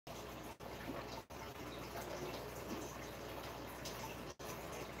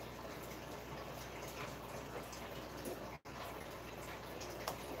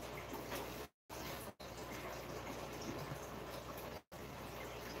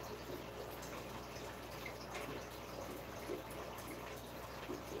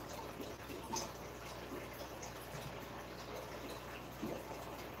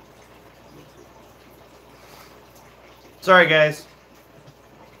Sorry, guys.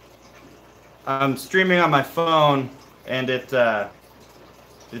 I'm streaming on my phone, and it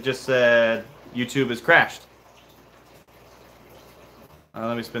just said YouTube has crashed.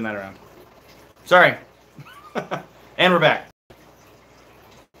 Let me spin that around. Sorry. And we're back.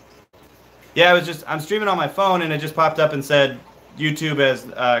 Yeah, I'm streaming on my phone, and it just popped up and said YouTube has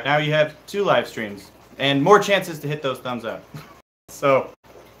now you have 2 live streams and more chances to hit those thumbs up. So,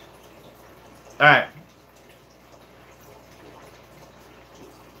 all right.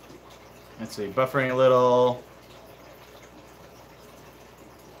 Let's see, buffering a little.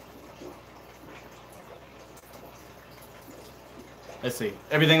 Let's see.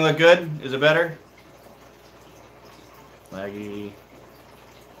 Everything look good? Is it better? Laggy.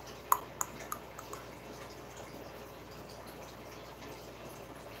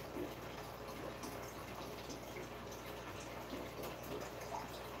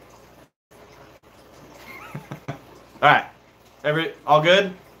 All right. All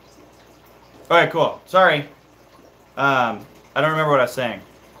good? All right, cool. Sorry. I don't remember what I was saying.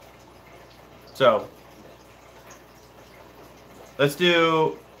 So, let's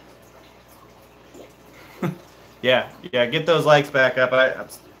do... yeah, get those likes back up.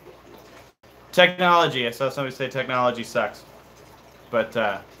 Technology. I saw somebody say technology sucks. But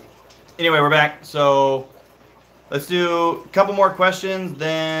anyway, we're back. So, let's do a couple more questions,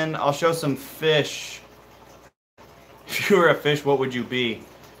 then I'll show some fish. If you were a fish, what would you be?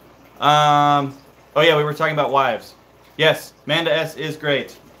 Oh yeah, we were talking about wives. Yes, Manda S is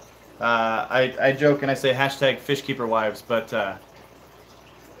great. I joke and I say hashtag fishkeeperwives, but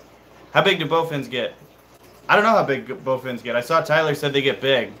how big do bowfins get? I don't know how big bowfins get. I saw Tyler said they get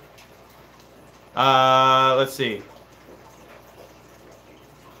big. Let's see.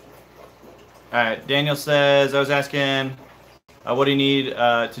 All right, Daniel says, I was asking, what do you need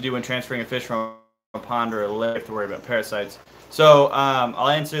to do when transferring a fish from a pond or a lake to worry about parasites? So I'll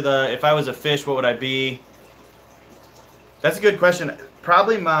answer if I was a fish, what would I be? That's a good question.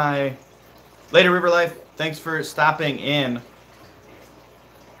 Probably my later river life. Thanks for stopping in.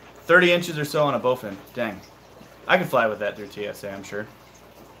 30 inches or so on a bowfin. Dang. I could fly with that through TSA, I'm sure.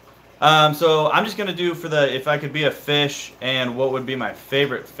 So I'm just going to do if I could be a fish and what would be my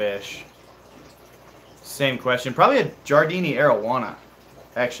favorite fish. Same question. Probably a Giardini arowana,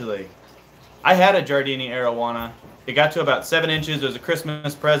 actually. I had a Giardini arowana. It got to about 7 inches. It was a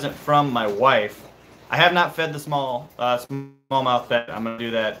Christmas present from my wife. I have not fed the smallmouth bed. I'm going to do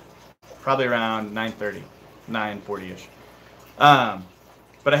that probably around 9:30, 9:40-ish.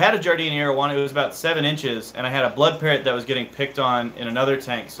 But I had a Giardini arowana. It was about 7 inches, and I had a blood parrot that was getting picked on in another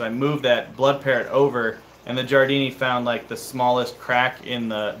tank. So I moved that blood parrot over, and the Giardini found like the smallest crack in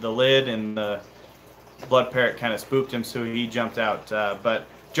the lid, and the blood parrot kind of spooked him, so he jumped out. But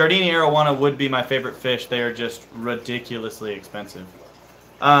Giardini arowana would be my favorite fish. They are just ridiculously expensive.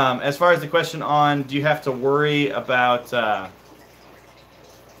 As far as the question on, do you have to worry about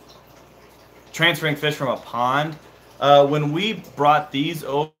transferring fish from a pond? When we brought these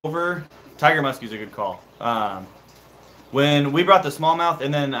over, tiger muskie is a good call. When we brought the smallmouth,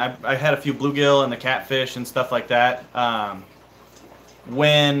 and then I had a few bluegill and the catfish and stuff like that.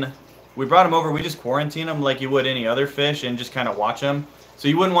 When we brought them over, we just quarantine them like you would any other fish and just kind of watch them. So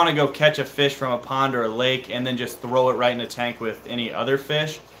you wouldn't want to go catch a fish from a pond or a lake and then just throw it right in a tank with any other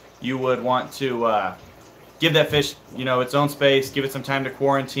fish. You would want to give that fish, its own space, give it some time to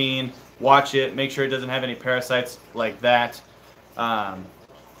quarantine, watch it, make sure it doesn't have any parasites like that.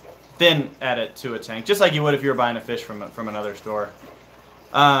 Then add it to a tank, just like you would if you were buying a fish from another store.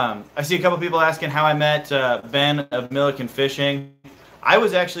 I see a couple people asking how I met Ben of Milliken Fishing. I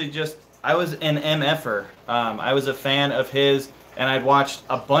was an MFer. I was a fan of his, and I'd watched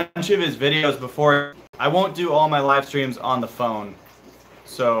a bunch of his videos before. I won't do all my live streams on the phone,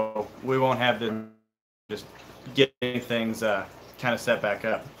 so we won't have to just getting things kind of set back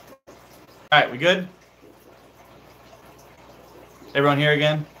up. All right, we good? Everyone here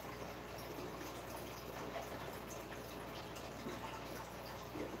again?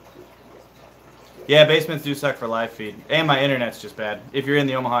 Yeah, basements do suck for live feed, and my internet's just bad. If you're in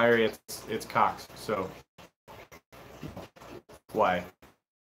the Omaha area, it's Cox, so why?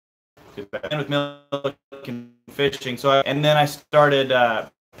 And with Milliken Fishing, and then I started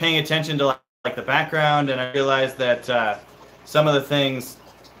paying attention to like the background, and I realized that some of the things.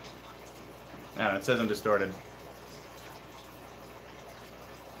 I don't know, it says I'm distorted.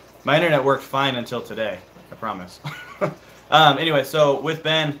 My internet worked fine until today, I promise. Anyway, so with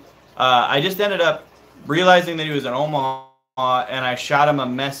Ben, I just ended up realizing that he was in Omaha, and I shot him a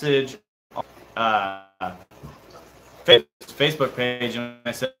message on Facebook page, and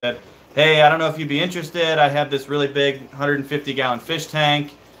I said, hey, I don't know if you'd be interested. I have this really big 150-gallon fish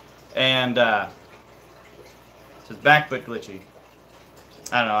tank, and it says backbit glitchy.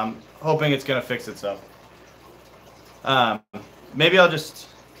 I don't know. I'm hoping it's gonna fix itself. Um, maybe I'll just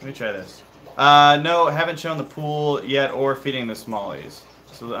let me try this. No, haven't shown the pool yet or feeding the smallies.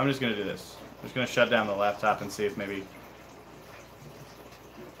 So I'm just gonna do this. I'm just gonna shut down the laptop and see if maybe.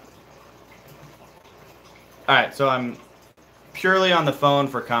 All right, so I'm purely on the phone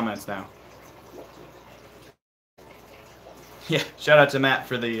for comments now. Yeah, shout out to Matt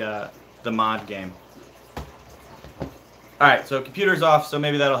for the mod game. All right, so computer's off, so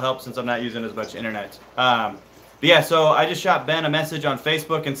maybe that'll help since I'm not using as much internet. But yeah, so I just shot Ben a message on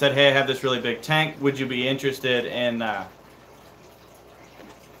Facebook and said, hey, I have this really big tank. Would you be interested in,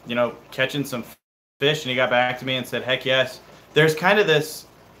 you know, catching some fish? And he got back to me and said, heck yes. There's kind of this,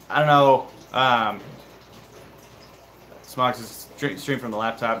 I don't know, Smogs stream from the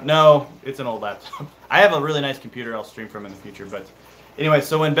laptop. No, it's an old laptop. I have a really nice computer I'll stream from in the future. But anyway,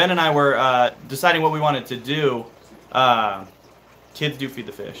 so when Ben and I were deciding what we wanted to do, kids do feed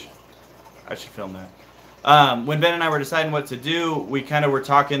the fish. I should film that. When Ben and I were deciding what to do, we kind of were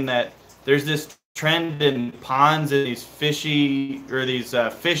talking that there's this trend in ponds and these fishy or these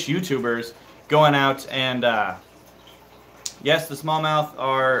fish YouTubers going out and yes, the smallmouth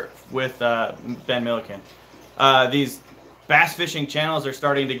are with Ben Milliken. These bass fishing channels are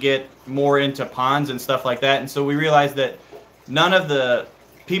starting to get more into ponds and stuff like that, and so we realized that none of the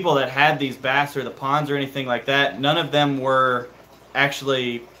people that had these bass or the ponds or anything like that, none of them were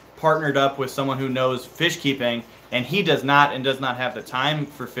actually partnered up with someone who knows fish keeping, and he does not have the time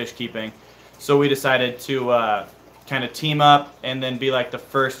for fish keeping. So we decided to kind of team up and then be like the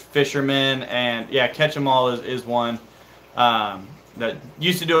first fishermen. And yeah, Catch 'em All is one that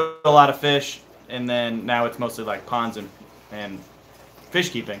used to do a lot of fish, and then now it's mostly like ponds and fish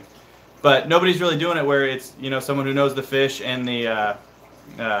keeping. But nobody's really doing it where it's, you know, someone who knows the fish and the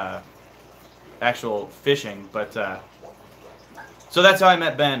actual fishing. But so that's how I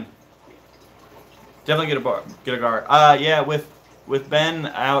met Ben. Definitely get a gar. Yeah, with Ben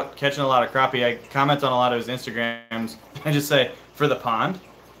out catching a lot of crappie, I comment on a lot of his Instagrams. I just say for the pond,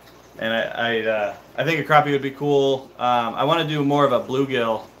 and I think a crappie would be cool. I want to do more of a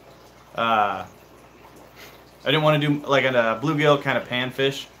bluegill. I didn't want to do like a bluegill kind of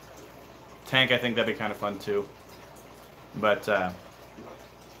panfish tank. I think that'd be kind of fun too. But all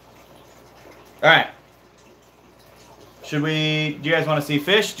right. Do you guys want to see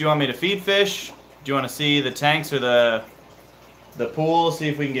fish? Do you want me to feed fish? Do you want to see the tanks or the pool? See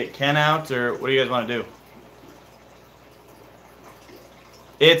if we can get Ken out, or what do you guys want to do?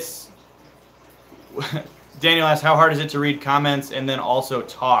 It's Daniel asked, how hard is it to read comments and then also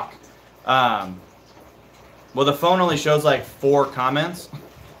talk? Well, the phone only shows like 4 comments,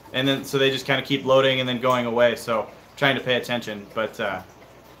 and then so they just kind of keep loading and then going away. So I'm trying to pay attention, but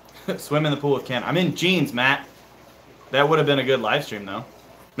swim in the pool with Ken. I'm in jeans, Matt. That would have been a good live stream though.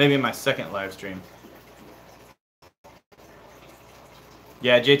 Maybe my second live stream.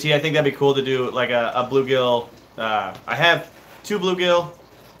 Yeah, JT, I think that'd be cool to do like a bluegill. I have 2 bluegill,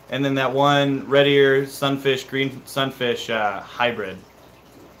 and then that one red ear sunfish, green sunfish hybrid.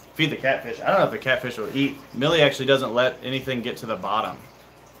 Feed the catfish. I don't know if the catfish will eat. Millie actually doesn't let anything get to the bottom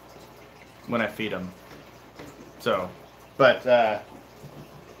when I feed them. So, but I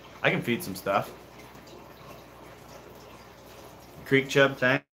can feed some stuff. Creek chub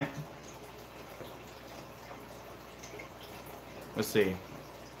tank. Let's see.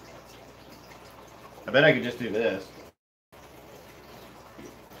 I bet I could just do this.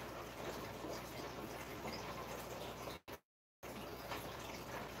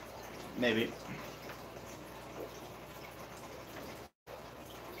 Maybe.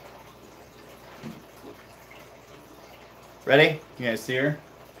 Ready? You guys see her?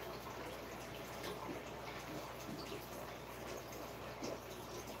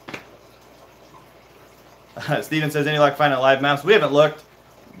 Steven says, any luck finding a live mouse? We haven't looked.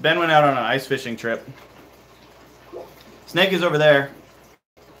 Ben went out on an ice fishing trip. Snake is over there.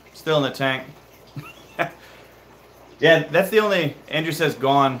 Still in the tank. Yeah, that's the only... Andrew says,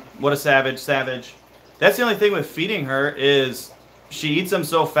 gone. What a savage, savage. That's the only thing with feeding her is she eats them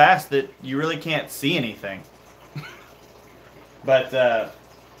so fast that you really can't see anything. But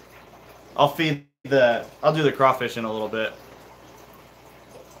I'll do the crawfish in a little bit.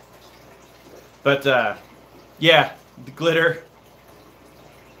 But yeah, the glitter.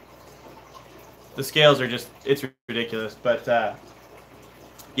 The scales are just, it's ridiculous. But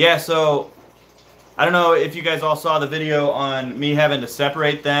yeah, so I don't know if you guys all saw the video on me having to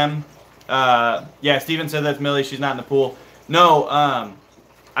separate them. Yeah, Steven said that's Millie. She's not in the pool. No,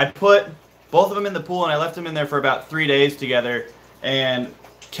 I put both of them in the pool, and I left them in there for about 3 days together. And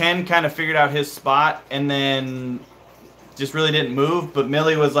Ken kind of figured out his spot, and then just really didn't move. But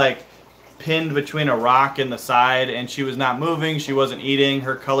Millie was like pinned between a rock and the side, and she was not moving. She wasn't eating.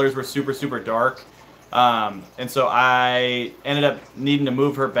 Her colors were super, super dark. And so I ended up needing to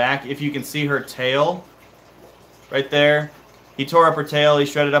move her back. If you can see her tail right there, he tore up her tail. He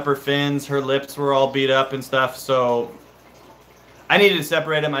shredded up her fins. Her lips were all beat up and stuff. So I needed to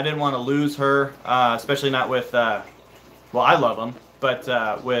separate them. I didn't want to lose her, especially not with, well, I love them,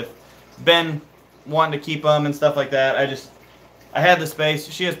 but with Ben wanting to keep them and stuff like that. I had the space.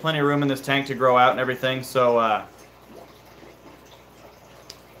 She has plenty of room in this tank to grow out and everything. So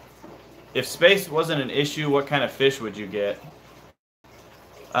if space wasn't an issue, what kind of fish would you get?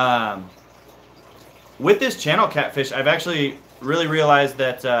 With this channel catfish, I've actually really realized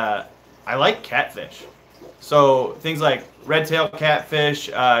that I like catfish. So things like red tail catfish,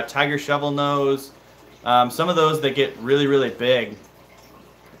 tiger shovel nose, some of those that get really, really big.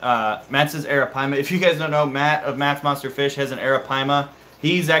 Matt says arapaima. If you guys don't know, Matt of Matt's Monster Fish has an arapaima.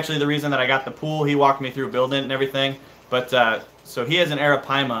 He's actually the reason that I got the pool. He walked me through building it and everything. But so he has an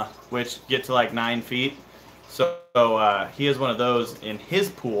arapaima, which get to like 9 feet. So he has one of those in his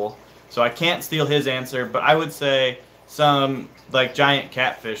pool. So I can't steal his answer, but I would say some like giant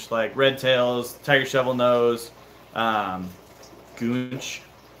catfish, like red tails, tiger shovel nose, goonch,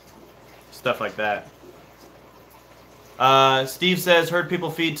 stuff like that. Steve says, heard people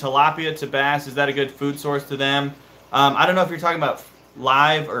feed tilapia to bass. Is that a good food source to them? I don't know if you're talking about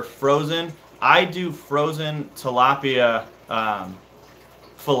live or frozen. I do frozen tilapia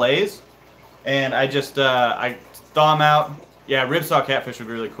fillets, and I just I thaw them out. Yeah, ribsaw catfish would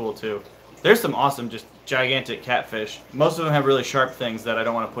be really cool too. There's some awesome, just gigantic catfish. Most of them have really sharp things that I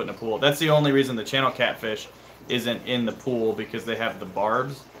don't want to put in a pool. That's the only reason the channel catfish isn't in the pool, because they have the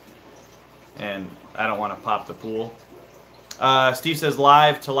barbs, and I don't want to pop the pool. Steve says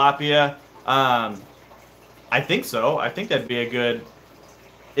live tilapia. I think so. I think that'd be a good...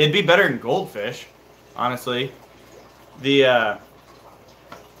 It'd be better than goldfish, honestly. The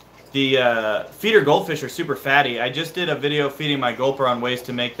feeder goldfish are super fatty. I just did a video feeding my gulper on ways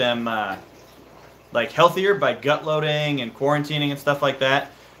to make them like healthier by gut loading and quarantining and stuff like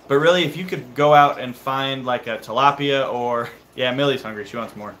that. But really, if you could go out and find like a tilapia or... Yeah, Millie's hungry. She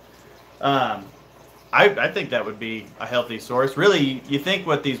wants more. I think that would be a healthy source. Really, you think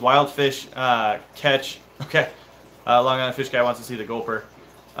what these wild fish catch... Okay, Long Island Fish Guy wants to see the gulper.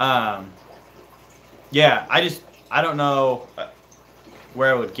 Yeah, I don't know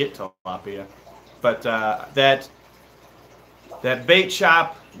where I would get tilapia, but that bait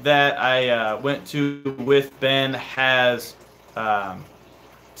shop that I went to with Ben has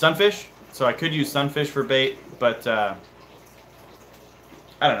sunfish, so I could use sunfish for bait, but I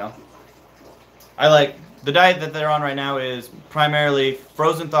don't know. I like the diet that they're on right now is primarily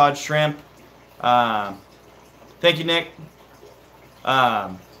frozen thawed shrimp. Thank you, Nick.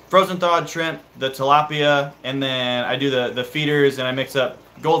 Frozen thawed shrimp, the tilapia, and then I do the feeders, and I mix up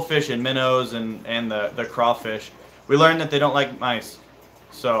goldfish and minnows and the crawfish. We learned that they don't like mice,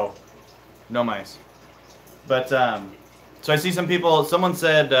 so no mice. But so I see some people. Someone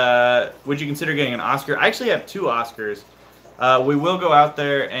said, "Would you consider getting an Oscar?" I actually have 2 Oscars. We will go out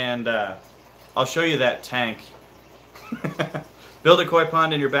there and I'll show you that tank. Build a koi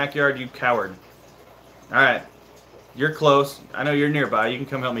pond in your backyard, you coward. All right. You're close. I know you're nearby. You can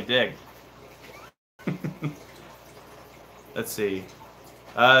come help me dig. Let's see.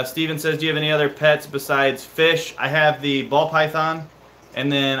 Steven says, do you have any other pets besides fish? I have the ball python, and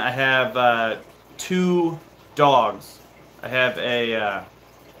then I have 2 dogs. I have a...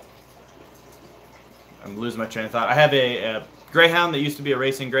 I'm losing my train of thought. I have a greyhound that used to be a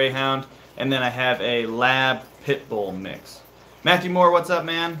racing greyhound, and then I have a lab pit bull mix. Matthew Moore, what's up,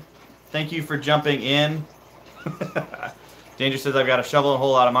 man? Thank you for jumping in. Danger says I've got a shovel and a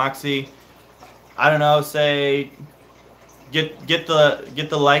whole lot of moxie. I don't know, say get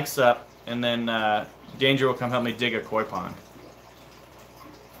the likes up, and then Danger will come help me dig a koi pond.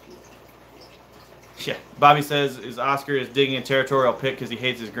 Yeah, Bobby says his Oscar is digging a territorial pit because he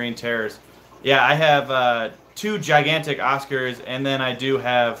hates his green terrors. Yeah, I have 2 gigantic Oscars, and then I do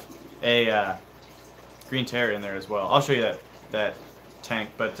have a green terror in there as well. I'll show you that tank,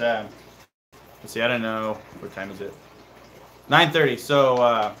 but let's see, I don't know. What time is it? 9:30.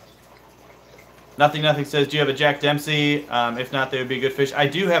 So, Nothing says, do you have a Jack Dempsey? If not, they would be good fish. I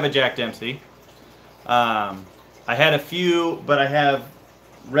do have a Jack Dempsey. I had a few, but I have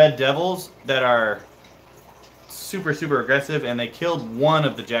red devils that are super, super aggressive, and they killed one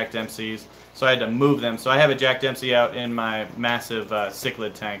of the Jack Dempseys. so I had to move them. So I have a Jack Dempsey out in my massive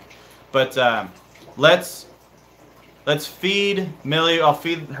cichlid tank. But let's feed Millie. I'll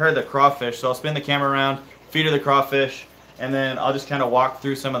feed her the crawfish. So I'll spin the camera around, feed her the crawfish, and then I'll just kind of walk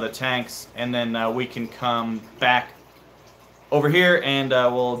through some of the tanks, and then we can come back over here and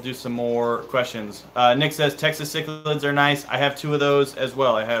we'll do some more questions. Nick says Texas cichlids are nice. I have 2 of those as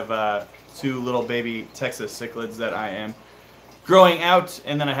well. I have 2 little baby Texas cichlids that I am growing out,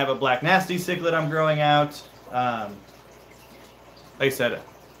 and then I have a black nasty cichlid I'm growing out. Like I said,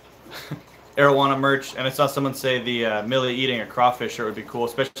 Arowana merch, and I saw someone say the Millie eating a crawfish shirt would be cool,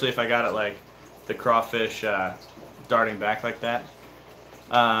 especially if I got it like the crawfish darting back like that.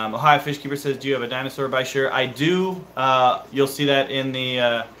 Ohio Fishkeeper says, do you have a dinosaur by sure? I do. You'll see that in the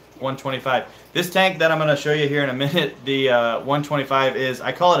 125. This tank that I'm going to show you here in a minute, the 125 is,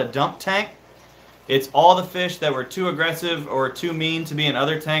 I call it a dump tank. It's all the fish that were too aggressive or too mean to be in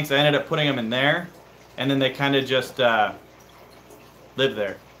other tanks. I ended up putting them in there, and then they kind of just live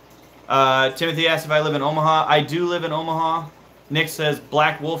there. Timothy asked if I live in Omaha. I do live in Omaha. Nick says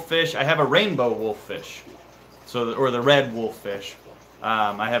black wolffish. I have a rainbow wolffish, or the red wolffish.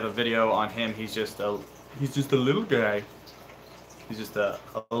 I have a video on him. He's just a little guy. He's just a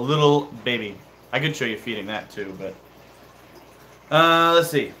little baby. I could show you feeding that too, but let's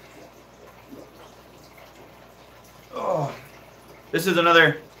see. Oh, this is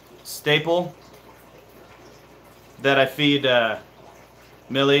another staple that I feed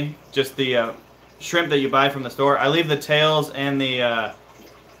Millie. Just the shrimp that you buy from the store. I leave the tails and the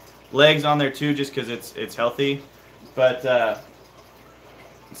legs on there too, just because it's healthy. But let's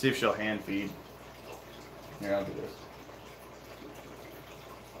see if she'll hand feed. Here, I'll do this.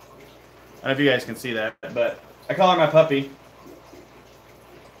 I don't know if you guys can see that, but I call her my puppy.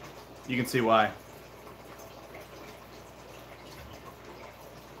 You can see why.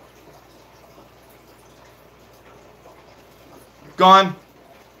 Gone.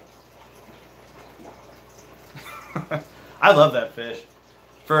 I love that fish.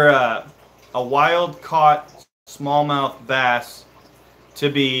 For a wild caught smallmouth bass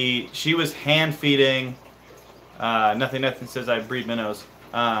to be, she was hand feeding. Nothing says I breed minnows.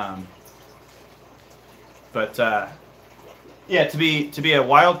 But yeah, to be a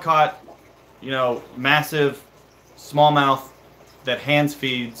wild caught, massive smallmouth that hand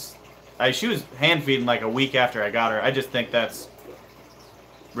feeds. She was hand feeding like a week after I got her. I just think that's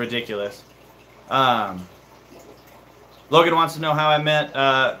ridiculous. Logan wants to know how I met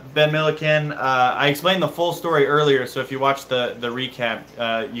Ben Milliken. I explained the full story earlier, so if you watch the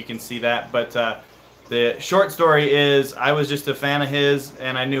recap, you can see that. But the short story is I was just a fan of his,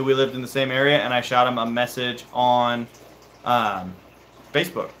 and I knew we lived in the same area, and I shot him a message on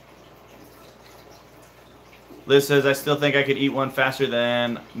Facebook. Liz says, I still think I could eat one faster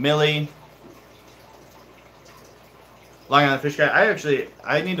than Millie. Long on the Fish Guy.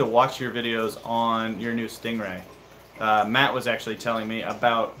 I need to watch your videos on your new Stingray. Matt was actually telling me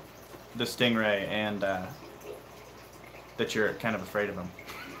about the Stingray and that you're kind of afraid of him.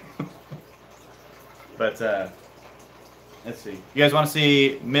 But let's see. You guys want to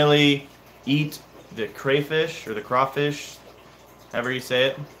see Millie eat the crayfish or the crawfish, however you say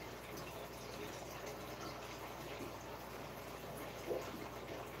it?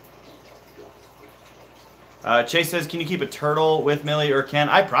 Chase says, can you keep a turtle with Millie or Ken?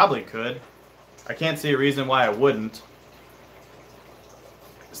 I probably could. I can't see a reason why I wouldn't.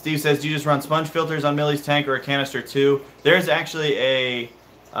 Steve says, do you just run sponge filters on Millie's tank or a canister too? There's actually a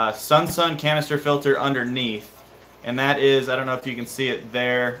Sun canister filter underneath. And that is, I don't know if you can see it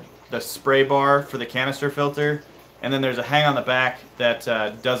there, the spray bar for the canister filter. And then there's a hang on the back that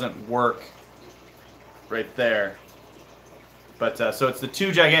doesn't work right there. But so it's the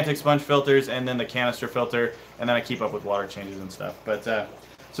 2 gigantic sponge filters and then the canister filter, and then I keep up with water changes and stuff. But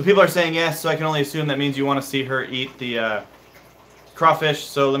so people are saying yes, so I can only assume that means you want to see her eat the crawfish.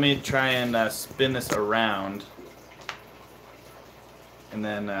 So let me try and spin this around, and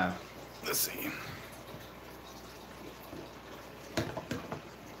then let's see.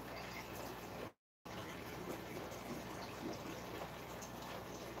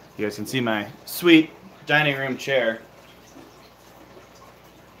 You guys can see my sweet dining room chair.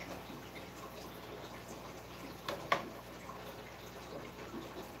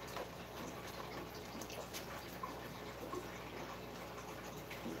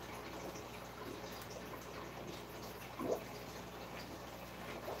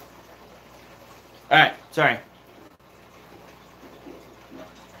 Alright, sorry.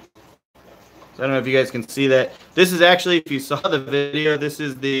 So I don't know if you guys can see that. This is actually, if you saw the video, this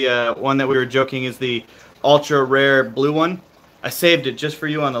is the one that we were joking is the ultra rare blue one. I saved it just for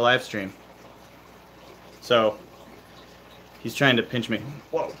you on the live stream. So he's trying to pinch me.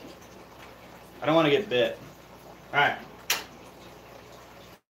 Whoa. I don't want to get bit. All right.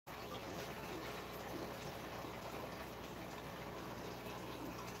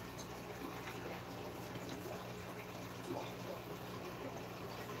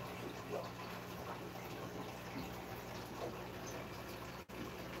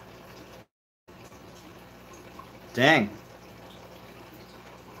 Dang.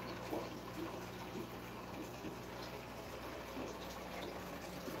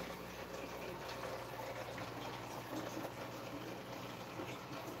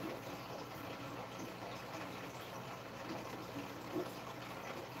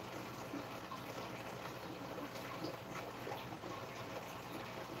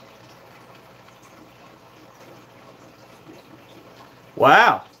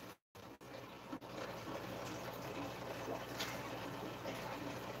 Wow.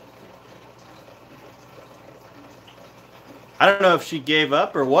 I don't know if she gave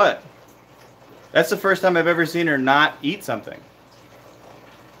up or what. That's the first time I've ever seen her not eat something.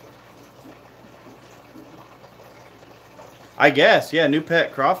 I guess, yeah, new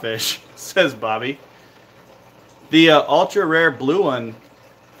pet crawfish, says Bobby. The ultra rare blue one,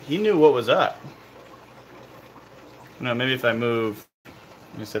 he knew what was up. No, maybe if I move,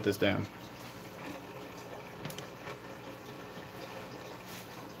 let me set this down.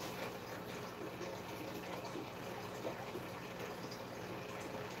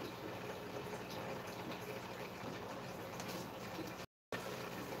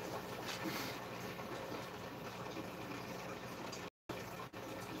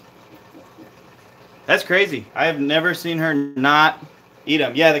 That's crazy. I have never seen her not eat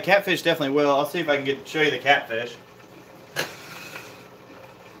them. Yeah, the catfish definitely will. I'll see if I can show you the catfish.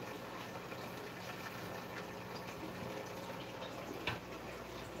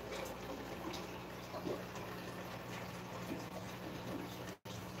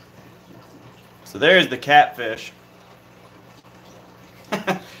 So there's the catfish.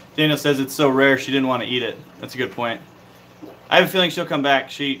 Daniel says it's so rare she didn't want to eat it. That's a good point. I have a feeling she'll come back.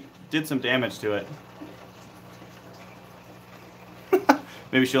 She did some damage to it.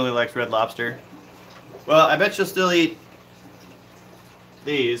 Maybe she only likes Red Lobster. Well, I bet she'll still eat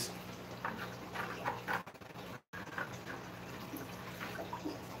these.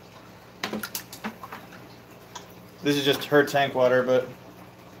 This is just her tank water, but...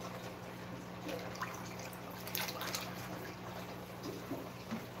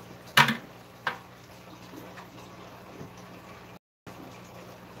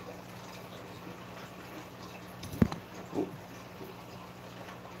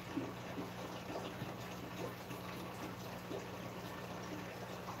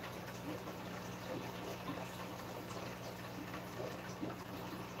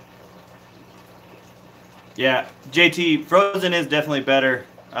 Yeah, JT, frozen is definitely better.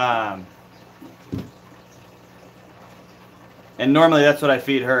 And normally that's what I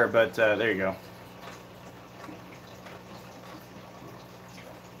feed her, but there you go.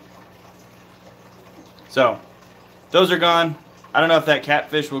 So, those are gone. I don't know if that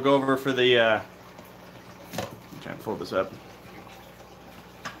catfish will go over for the... I'm trying to fold this up.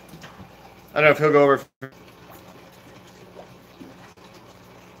 I don't know if he'll go over for...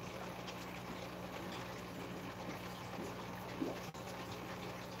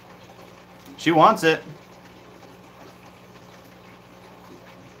 She wants it.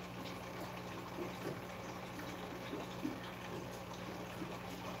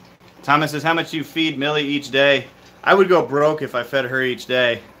 Thomas says, how much do you feed Millie each day? I would go broke if I fed her each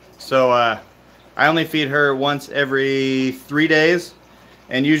day. So I only feed her once every 3 days.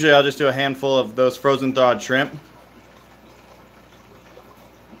 And usually I'll just do a handful of those frozen thawed shrimp.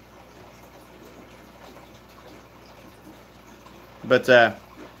 But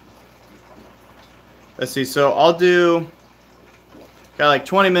let's see, so I'll do, got like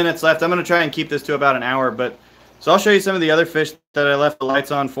 20 minutes left. I'm going to try and keep this to about an hour, but so I'll show you some of the other fish that I left the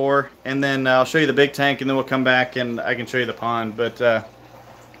lights on for, and then I'll show you the big tank, and then we'll come back and I can show you the pond, but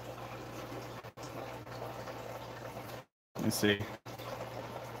let's see.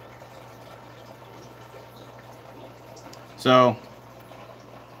 So,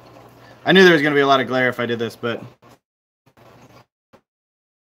 I knew there was going to be a lot of glare if I did this, but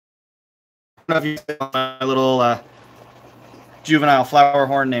I don't know if you saw my little juvenile flower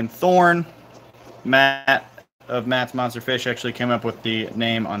horn named Thorn. Matt of Matt's Monster Fish actually came up with the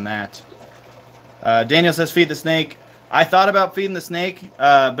name on that. Daniel says feed the snake. I thought about feeding the snake,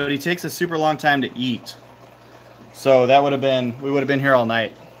 but he takes a super long time to eat. So that would have been, we would have been here all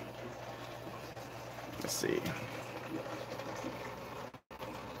night. Let's see.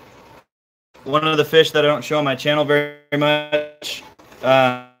 one of the fish that I don't show on my channel very much.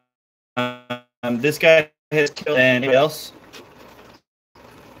 This guy has killed anybody else.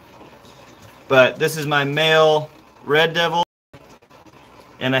 But this is my male red devil,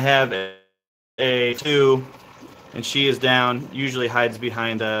 and I have a 2, and she is down, usually hides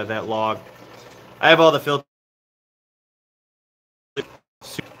behind that log. I have all the filters.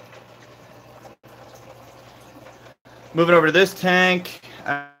 Moving over to this tank.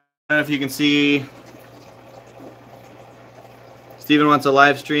 I don't know if you can see. Steven wants a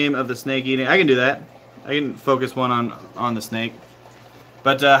live stream of the snake eating. I can do that. I can focus one on the snake.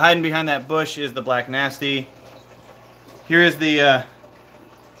 But hiding behind that bush is the black nasty. Here is the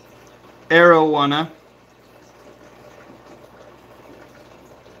arowana.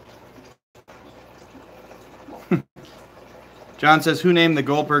 John says, who named the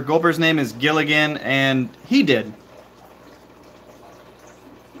gulper? Gulper's name is Gilligan, and he did.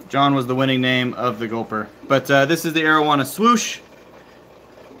 John was the winning name of the gulper. But this is the arowana swoosh.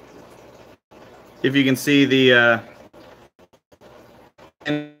 If you can see the...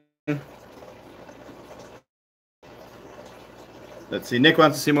 let's see. Nick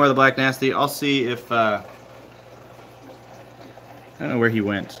wants to see more of the black nasty. I'll see if... I don't know where he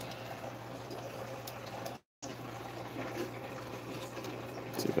went.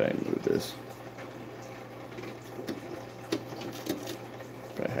 Let's see if I can move this.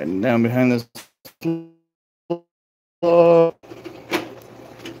 Probably hiding down behind this.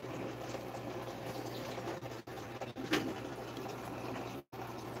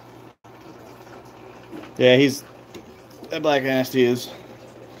 Yeah, that black nasty does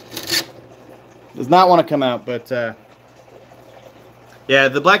not want to come out, but yeah,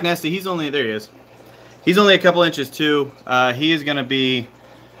 the black nasty, there he is. He's only a couple inches too. He is going to be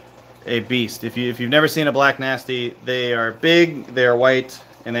a beast. If you've never seen a black nasty, they are big, they are white,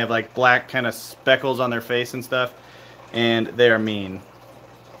 and they have like black kind of speckles on their face and stuff, and they are mean.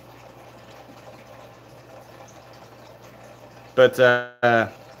 But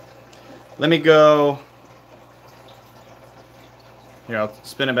let me go. Here, I'll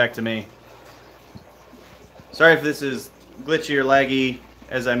spin it back to me. Sorry if this is glitchy or laggy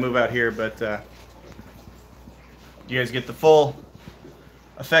as I move out here, but you guys get the full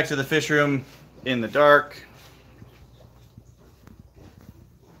effect of the fish room in the dark.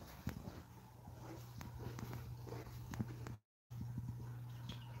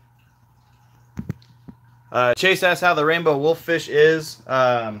 Chase asked how the rainbow wolffish is.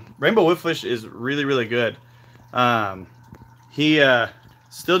 Rainbow wolffish is really, really good. He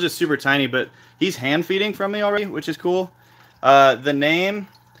still just super tiny, but he's hand feeding from me already, which is cool. The name,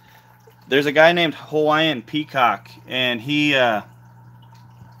 there's a guy named Hawaiian Peacock, and he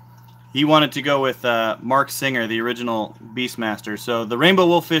wanted to go with Mark Singer, the original Beastmaster. So the rainbow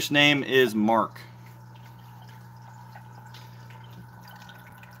wolffish name is Mark.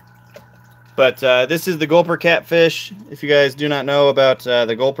 But this is the gulper catfish, if you guys do not know about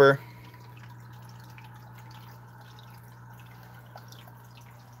the gulper.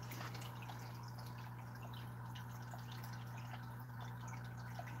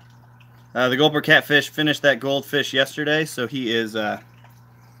 The gulper catfish finished that goldfish yesterday, so he is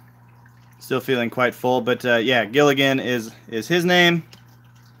still feeling quite full. But yeah, Gilligan is his name.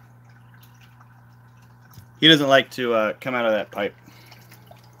 He doesn't like to come out of that pipe.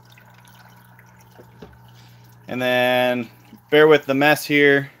 And then, bear with the mess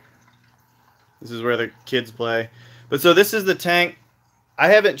here. This is where the kids play. But so this is the tank. I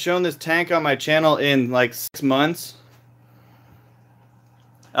haven't shown this tank on my channel in like 6 months.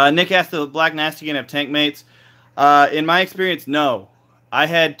 Nick asked the black nasty can have tank mates. In my experience, no. I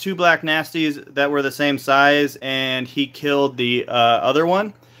had 2 black nasties that were the same size, and he killed the other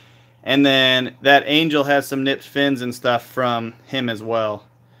one. And then that angel has some nipped fins and stuff from him as well.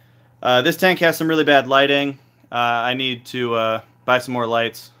 This tank has some really bad lighting. I need to buy some more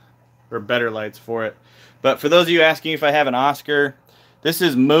lights, or better lights for it. But for those of you asking if I have an Oscar, this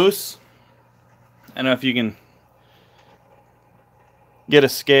is Moose. I don't know if you can get a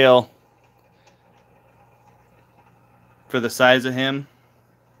scale for the size of him.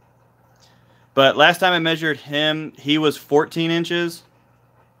 But last time I measured him, he was 14 inches.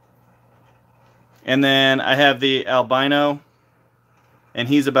 And then I have the albino, and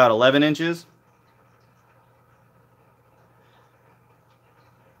he's about 11 inches.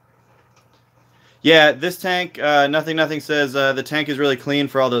 Yeah, this tank, nothing says the tank is really clean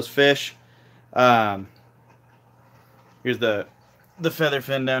for all those fish. Here's the feather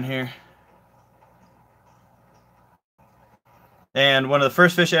fin down here. And one of the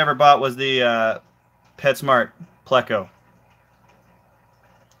first fish I ever bought was the PetSmart Pleco.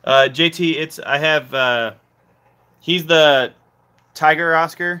 JT, I have, he's the tiger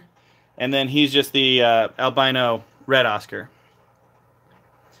Oscar, and then he's just the albino red Oscar.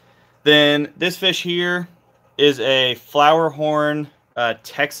 Then this fish here is a flower horn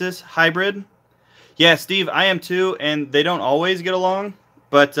Texas hybrid. Yeah, Steve, I am too, and they don't always get along,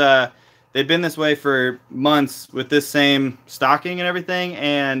 but they've been this way for months with this same stocking and everything,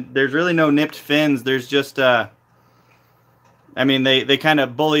 and there's really no nipped fins. There's just, I mean, they kind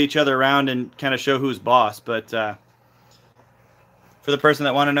of bully each other around and kind of show who's boss, but for the person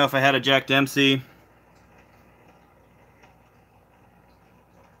that want to know if I had a Jack Dempsey,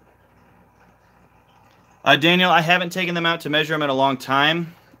 Daniel, I haven't taken them out to measure them in a long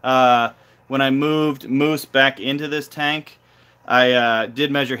time. When I moved Moose back into this tank, I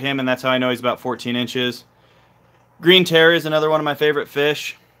did measure him, and that's how I know he's about 14 inches. Green Terror is another one of my favorite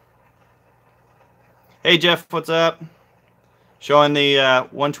fish. Hey, Jeff, what's up? Showing the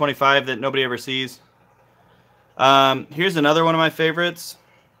 125 that nobody ever sees. Here's another one of my favorites.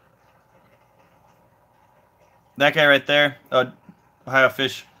 That guy right there, Ohio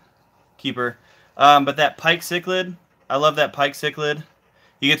Fish Keeper. But that pike cichlid, I love that pike cichlid.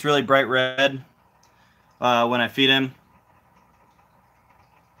 He gets really bright red when I feed him.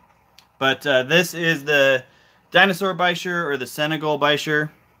 But this is the dinosaur bisher or the Senegal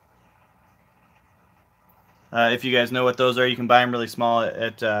bisher. If you guys know what those are, you can buy them really small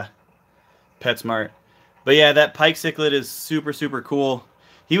at PetSmart. But yeah, that pike cichlid is super, super cool.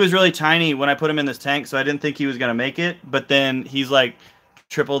 He was really tiny when I put him in this tank, so I didn't think he was going to make it. But then he's like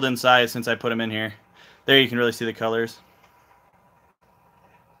tripled in size since I put him in here. There you can really see the colors.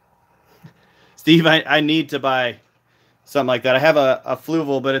 Steve, I need to buy something like that. I have a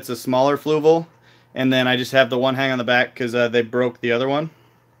fluval, but it's a smaller fluval. And then I just have the one hang on the back because they broke the other one.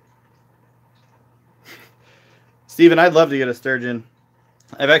 Steven, I'd love to get a sturgeon.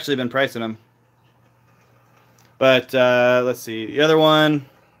 I've actually been pricing them. But let's see. The other one,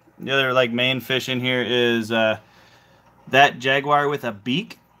 the other like main fish in here is that jaguar with a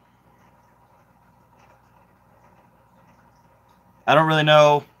beak. I don't really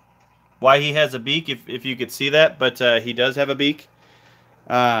know why he has a beak, if you could see that, but he does have a beak.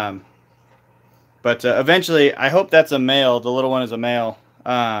 But eventually, I hope that's a male. The little one is a male.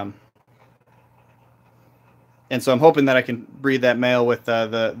 And so I'm hoping that I can breed that male with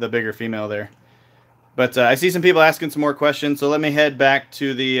the bigger female there. But I see some people asking some more questions, so let me head back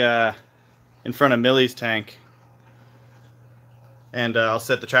to the in front of Millie's tank. And I'll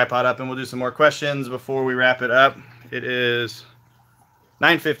set the tripod up and we'll do some more questions before we wrap it up. It is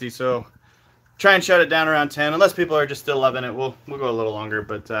 9:50, so try and shut it down around 10. Unless people are just still loving it, we'll go a little longer,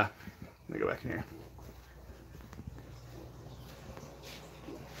 but let me go back in here.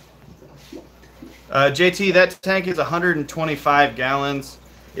 JT, that tank is 125 gallons.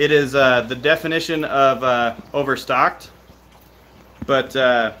 It is the definition of overstocked, but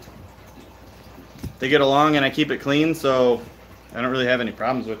they get along and I keep it clean, so I don't really have any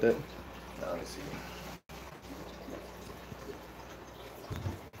problems with it. Let me see.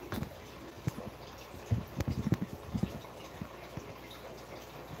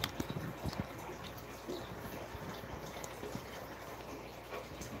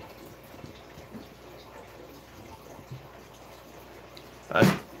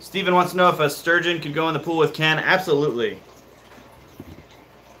 Steven wants to know if a sturgeon could go in the pool with Ken. Absolutely.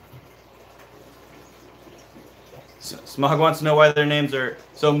 Smog wants to know why their names are...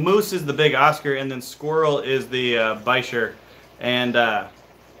 So Moose is the big Oscar, and then Squirrel is the Bisher. And I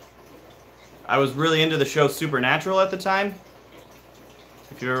was really into the show Supernatural at the time,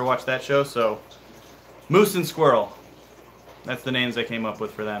 if you ever watched that show. So Moose and Squirrel. That's the names I came up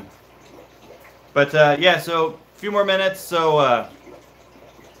with for them. But yeah, so a few more minutes. So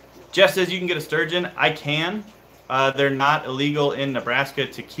Jeff says you can get a sturgeon. I can. They're not illegal in Nebraska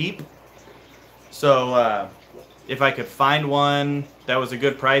to keep. So if I could find one that was a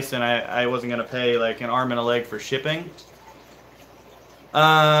good price and I wasn't going to pay like an arm and a leg for shipping.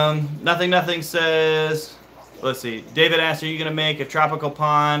 Nothing says... Let's see. David asked, are you going to make a tropical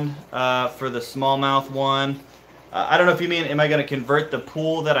pond for the smallmouth one? I don't know if you mean, am I going to convert the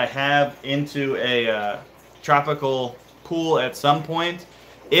pool that I have into a tropical pool at some point?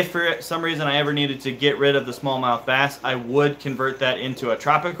 If for some reason I ever needed to get rid of the smallmouth bass, I would convert that into a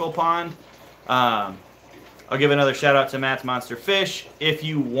tropical pond. I'll give another shout out to Matt's Monster Fish. If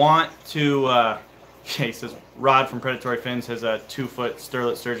you want to, he says Rod from Predatory Fins has a 2-foot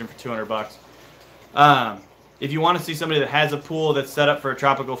sterlet sturgeon for $200. If you want to see somebody that has a pool that's set up for a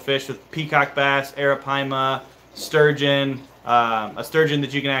tropical fish with peacock bass, arapaima, sturgeon, a sturgeon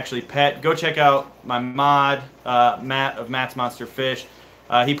that you can actually pet, go check out my mod, Matt of Matt's Monster Fish.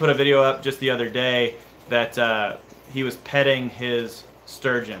 He put a video up just the other day that he was petting his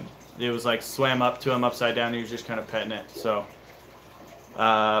sturgeon. It was like swam up to him upside down. He was just kind of petting it. So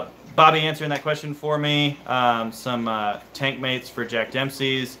Bobby answering that question for me. Some tank mates for Jack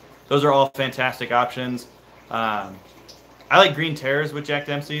Dempsey's. Those are all fantastic options. I like green terrors with Jack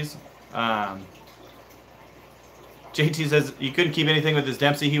Dempsey's. JT says you couldn't keep anything with his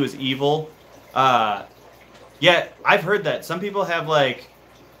Dempsey. He was evil. Yeah, I've heard that. Some people have like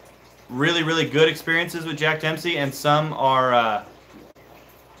really, really good experiences with Jack Dempsey, and some are,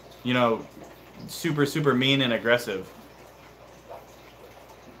 you know, super, super mean and aggressive.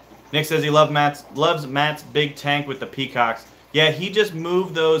 Nick says he loves Matt's big tank with the peacocks. Yeah, he just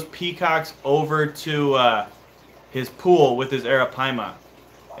moved those peacocks over to his pool with his Arapaima.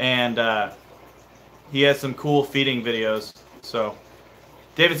 And he has some cool feeding videos. So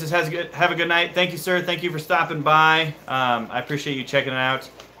David says, have a good night. Thank you, sir. Thank you for stopping by. I appreciate you checking it out.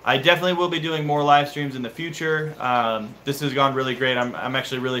 I definitely will be doing more live streams in the future. This has gone really great. I'm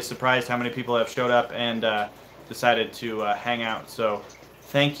actually really surprised how many people have showed up and decided to hang out. So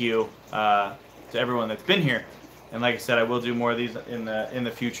thank you to everyone that's been here. And like I said, I will do more of these in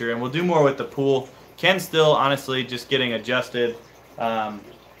the future, and we'll do more with the pool. Ken's still honestly just getting adjusted.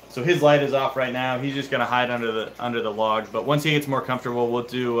 So his light is off right now. He's just gonna hide under the log. But once he gets more comfortable, we'll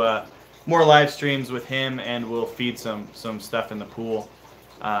do more live streams with him, and we'll feed some stuff in the pool.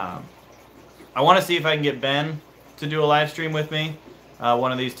 I want to see if I can get Ben to do a live stream with me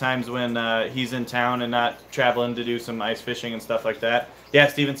one of these times when he's in town and not traveling to do some ice fishing and stuff like that. Yeah,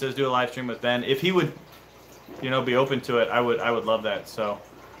 Steven says do a live stream with Ben. If he would, you know, be open to it, I would love that. So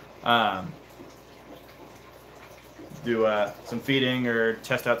do some feeding or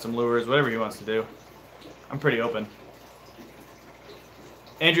test out some lures, whatever he wants to do. I'm pretty open.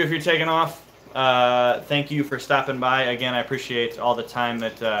 Andrew, if you're taking off, thank you for stopping by. Again, I appreciate all the time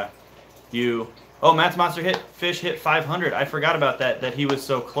that you... Oh, Matt's Monster Fish hit 500. I forgot about that he was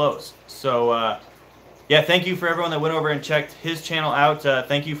so close. So, yeah, thank you for everyone that went over and checked his channel out.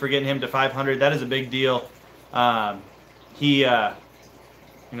 Thank you for getting him to 500. That is a big deal. He, you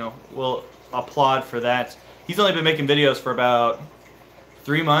know, will applaud for that. He's only been making videos for about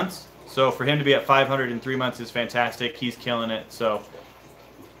 3 months. So for him to be at 500 in 3 months is fantastic. He's killing it. So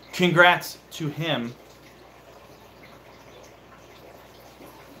congrats to him.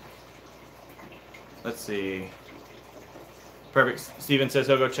 Let's see. Perfect. Steven says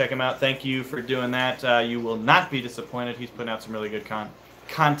he'll go check him out. Thank you for doing that. You will not be disappointed. He's putting out some really good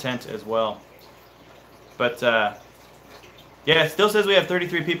content as well. But yeah, it still says we have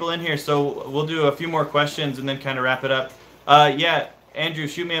 33 people in here, so we'll do a few more questions and then kind of wrap it up. Yeah, Andrew,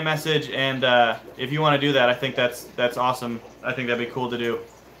 shoot me a message, and if you want to do that, I think that's awesome. I think that'd be cool to do.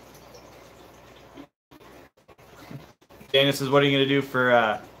 Daniel says, what are you going to do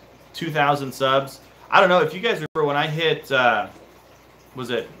for 2,000 subs? I don't know. If you guys remember when I hit,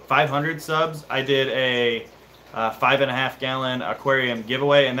 was it 500 subs, I did a 5.5 gallon aquarium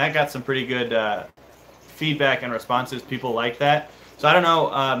giveaway, and that got some pretty good feedback and responses. People like that. So I don't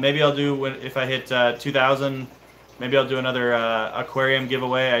know. Maybe I'll do, if I hit 2,000, maybe I'll do another aquarium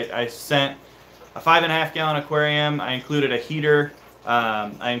giveaway. I sent a 5.5 gallon aquarium. I included a heater.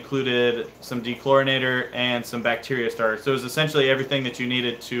 I included some dechlorinator and some bacteria starters. So it was essentially everything that you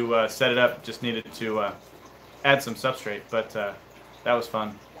needed to set it up. Just needed to add some substrate, but that was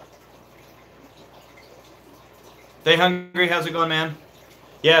fun. Stay hungry. How's it going, man?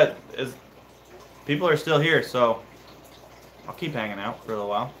 Yeah, people are still here, so I'll keep hanging out for a little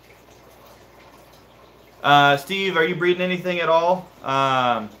while. Steve, are you breeding anything at all?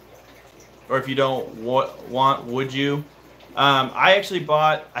 Or if you don't want, would you? I actually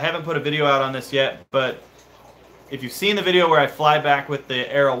bought, I haven't put a video out on this yet, but if you've seen the video where I fly back with the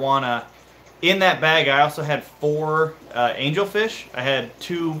arowana, in that bag I also had 4 angelfish. I had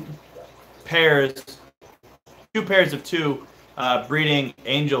 2 pairs of 2 breeding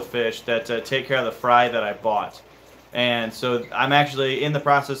angelfish that take care of the fry that I bought. And so I'm actually in the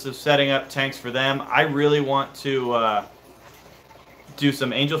process of setting up tanks for them. I really want to do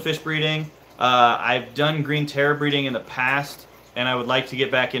some angelfish breeding. I've done green terror breeding in the past, and I would like to get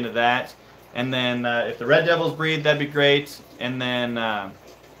back into that. And then if the red devils breed, that'd be great. And then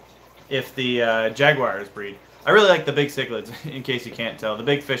if the jaguars breed. I really like the big cichlids, in case you can't tell. The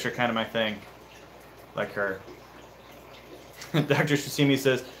big fish are kind of my thing, like her. Dr. Shasimi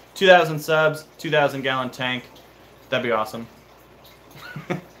says, 2,000 subs, 2,000 gallon tank. That'd be awesome.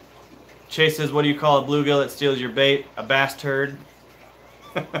 Chase says, what do you call a bluegill that steals your bait? A bass turd.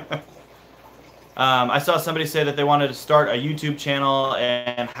 I saw somebody say that they wanted to start a YouTube channel,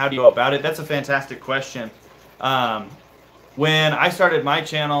 and how do you go about it? That's a fantastic question. when I started my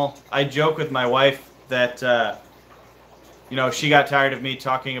channel, I joke with my wife that you know, she got tired of me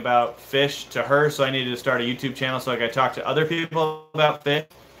talking about fish to her, so I needed to start a YouTube channel so I could talk to other people about fish.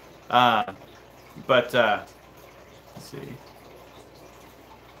 Let's see,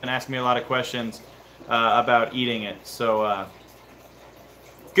 and ask me a lot of questions about eating it. So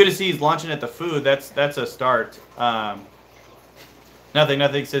good to see he's launching at the food. That's a start.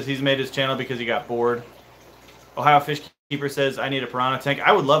 Nothing says he's made his channel because he got bored. Ohio Fish Keeper says I need a piranha tank.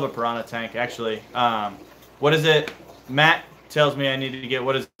 I would love a piranha tank actually. What is it? Matt tells me I need to get,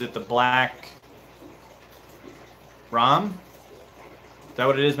 what is it, the black Rom? Is that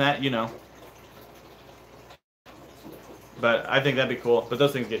what it is, Matt? You know. But I think that'd be cool. But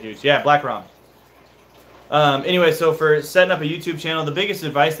those things get huge. Yeah, black Rom. Anyway, so for setting up a YouTube channel, the biggest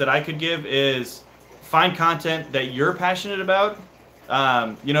advice that I could give is find content that you're passionate about.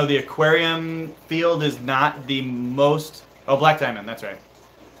 You know, the aquarium field is not the most... Oh, black diamond, that's right.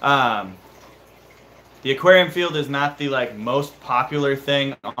 The aquarium field is not the most popular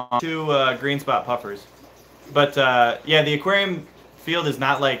thing on to green spot puffers. But yeah, the aquarium field is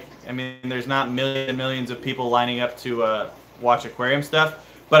not like, I mean, there's not millions and millions of people lining up to watch aquarium stuff.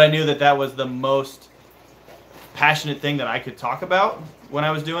 But I knew that that was the most passionate thing that I could talk about when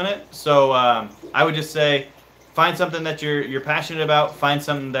I was doing it. So I would just say, find something that you're passionate about. Find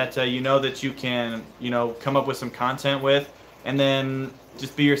something that you know that you can, you know, come up with some content with, and then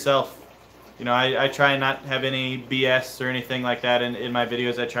just be yourself. You know, I try and not have any BS or anything like that in my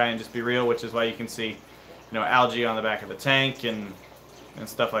videos. I try and just be real, which is why you can see, you know, algae on the back of the tank and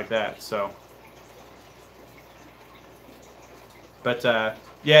stuff like that. So, but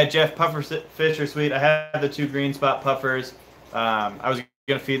yeah, Jeff, puffer fish are sweet. I have the 2 green spot puffers. I was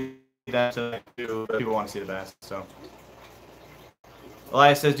gonna feed them to people want to see the bass. So,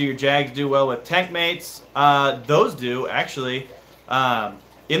 Elias says, "Do your Jags do well with tank mates?" Those do actually.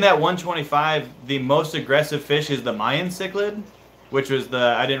 In that 125, the most aggressive fish is the Mayan cichlid, which was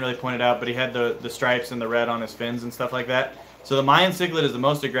I didn't really point it out, but he had the stripes and the red on his fins and stuff like that. So the Mayan cichlid is the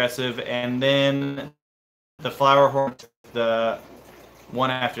most aggressive, and then the flower horn, the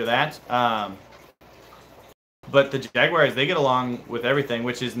one after that. But the jaguars, they get along with everything,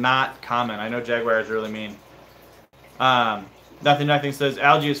 which is not common. I know jaguars are really mean. Nothing says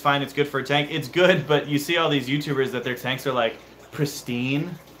algae is fine. It's good for a tank. It's good, but you see all these YouTubers that their tanks are like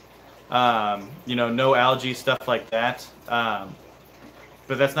pristine, you know, no algae, stuff like that. But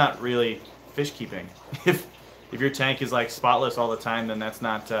that's not really fish keeping. If your tank is like spotless all the time, then that's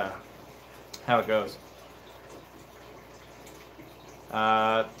not how it goes.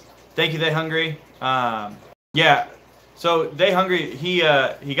 Thank you, They Hungry. Yeah, so They Hungry, he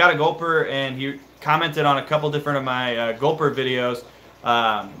got a gulper, and he commented on a couple different of my gulper videos,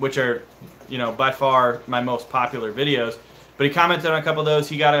 which are, you know, by far my most popular videos. But he commented on a couple of those.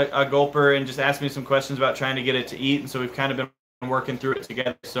 He got a gulper and just asked me some questions about trying to get it to eat, and so we've kind of been working through it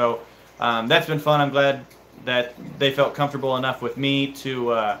together. So that's been fun. I'm glad that they felt comfortable enough with me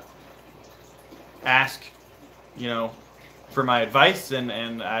to ask, you know, for my advice,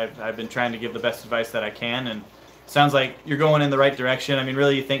 and I've been trying to give the best advice that I can, and sounds like you're going in the right direction. I mean,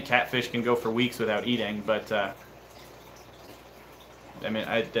 really, you think catfish can go for weeks without eating, but I mean,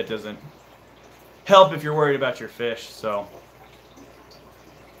 that doesn't help if you're worried about your fish. So,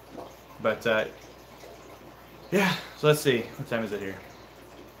 but yeah, so let's see, what time is it here?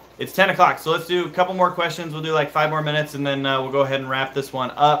 It's 10 o'clock, so let's do a couple more questions. We'll do like 5 more minutes, and then we'll go ahead and wrap this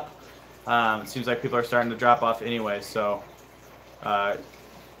one up. It seems like people are starting to drop off anyway, so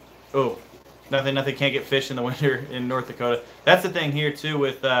oh, nothing can't get fish in the winter in North Dakota. That's the thing here too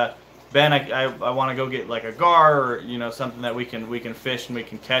with Ben. I want to go get like a gar, or, you know, something that we can fish and we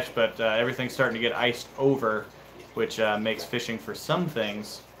can catch, but everything's starting to get iced over, which makes fishing for some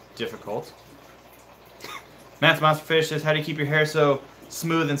things difficult. Matt's Monster Fish says, how do you keep your hair so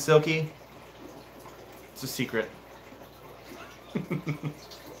smooth and silky? It's a secret.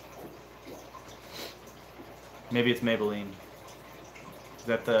 Maybe it's Maybelline. Is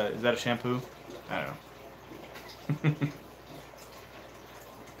that a shampoo? I don't know.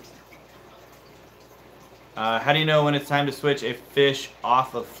 How do you know when it's time to switch a fish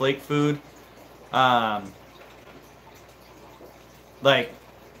off of flake food?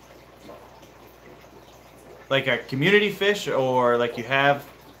 Like a community fish, or like you have,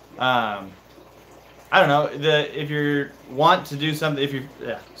 I don't know. If you want to do something, if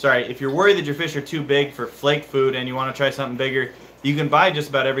you're worried that your fish are too big for flake food and you want to try something bigger, you can buy just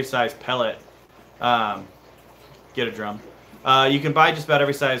about every size pellet. Get a drum. You can buy just about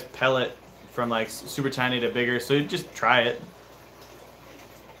every size pellet, from like super tiny to bigger. So you just try it.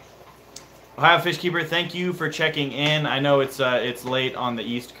 Ohio Fish Keeper, thank you for checking in. I know it's late on the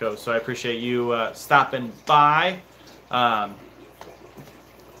East Coast, so I appreciate you stopping by. Let's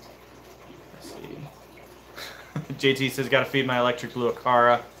see. JT says, got to feed my electric blue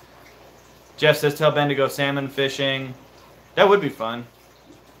Acara. Jeff says, tell Ben to go salmon fishing. That would be fun.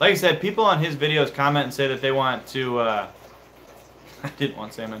 Like I said, people on his videos comment and say that they want to... I didn't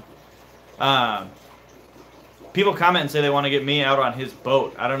want salmon. People comment and say they want to get me out on his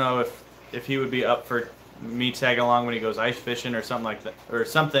boat. I don't know if he would be up for me tagging along when he goes ice fishing or something like that, or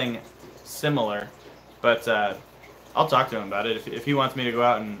something similar. But I'll talk to him about it. If he wants me to go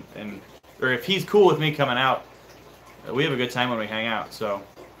out and or if he's cool with me coming out, we have a good time when we hang out. So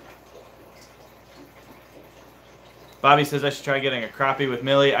Bobby says I should try getting a crappie with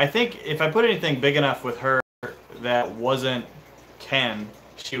Millie. I think if I put anything big enough with her that wasn't Ken,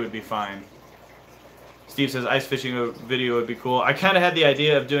 she would be fine. Steve says ice fishing video would be cool. I kind of had the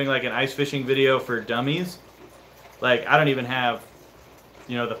idea of doing like an ice fishing video for dummies. Like, I don't even have,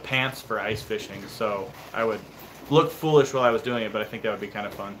 you know, the pants for ice fishing, so I would look foolish while I was doing it, but I think that would be kind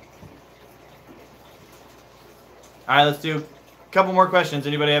of fun. All right, let's do a couple more questions.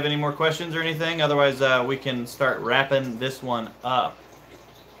 Anybody have any more questions or anything? Otherwise, we can start wrapping this one up.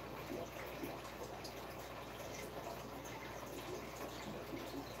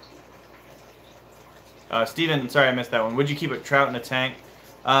 Steven, sorry I missed that one. Would you keep a trout in a tank?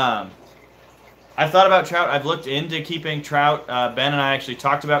 I've thought about trout. I've looked into keeping trout. Ben and I actually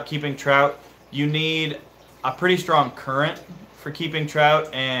talked about keeping trout. You need a pretty strong current for keeping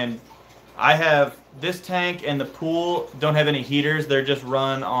trout, and I have this tank and the pool don't have any heaters. They're just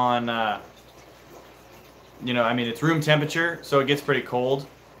run on, you know, I mean, it's room temperature, so it gets pretty cold,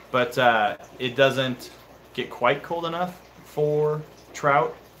 but it doesn't get quite cold enough for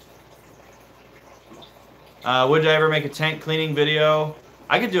trout. Would I ever make a tank cleaning video?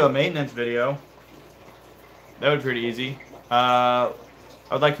 I could do a maintenance video. That would be pretty easy. I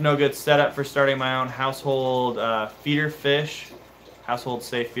would like to know a good setup for starting my own household feeder fish. Household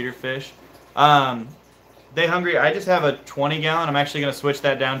safe feeder fish. They hungry? I just have a 20-gallon. I'm actually going to switch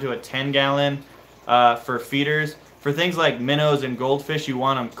that down to a 10-gallon for feeders. For things like minnows and goldfish, you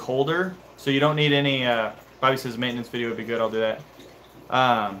want them colder, so you don't need any... Bobby says maintenance video would be good. I'll do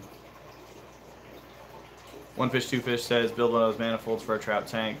that. One Fish, Two Fish says, build one of those manifolds for a trout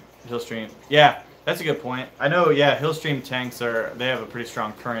tank. Hillstream. Yeah, that's a good point. I know, yeah, Hillstream tanks they have a pretty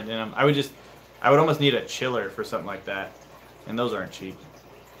strong current in them. I would almost need a chiller for something like that. And those aren't cheap.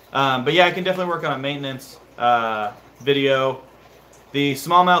 But yeah, I can definitely work on a maintenance video. The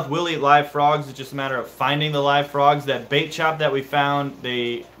smallmouth will eat live frogs. It's just a matter of finding the live frogs. That bait shop that we found,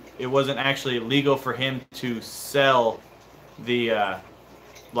 it wasn't actually legal for him to sell the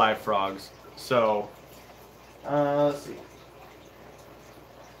live frogs. So... let's see.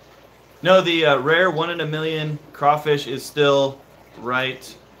 No, the rare 1 in a million crawfish is still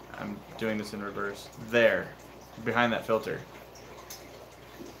right. I'm doing this in reverse. There, behind that filter.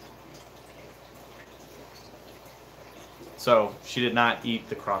 So she did not eat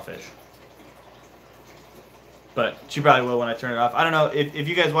the crawfish, but she probably will when I turn it off. I don't know if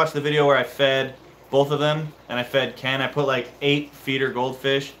you guys watched the video where I fed both of them and I fed Ken. I put like 8 feeder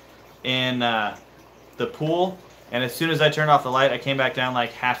goldfish in the pool, and as soon as I turned off the light, I came back down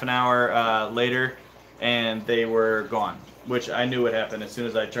like half an hour later, and they were gone, which I knew would happen. As soon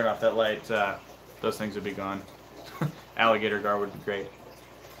as I turned off that light, those things would be gone. Alligator gar would be great.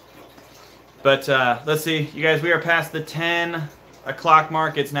 But let's see, you guys, we are past the 10 o'clock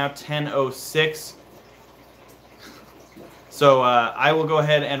mark. It's now 10:06. So I will go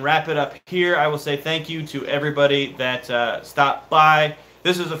ahead and wrap it up here. I will say thank you to everybody that stopped by.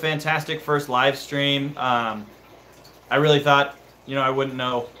 This was a fantastic first live stream. I really thought, you know, I wouldn't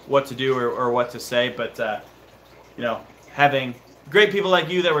know what to do or what to say, but, you know, having great people like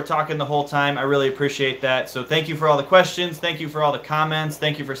you that were talking the whole time, I really appreciate that. So thank you for all the questions. Thank you for all the comments.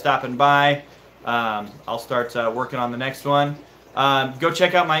 Thank you for stopping by. I'll start working on the next one. Go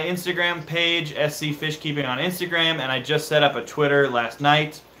check out my Instagram page, SC Fish Keeping on Instagram, and I just set up a Twitter last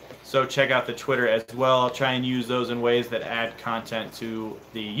night. So check out the Twitter as well. I'll try and use those in ways that add content to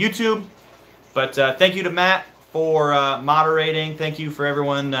the YouTube. But thank you to Matt for moderating. Thank you for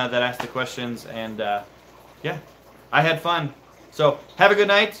everyone that asked the questions. And yeah, I had fun. So have a good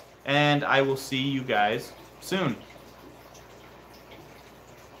night, and I will see you guys soon.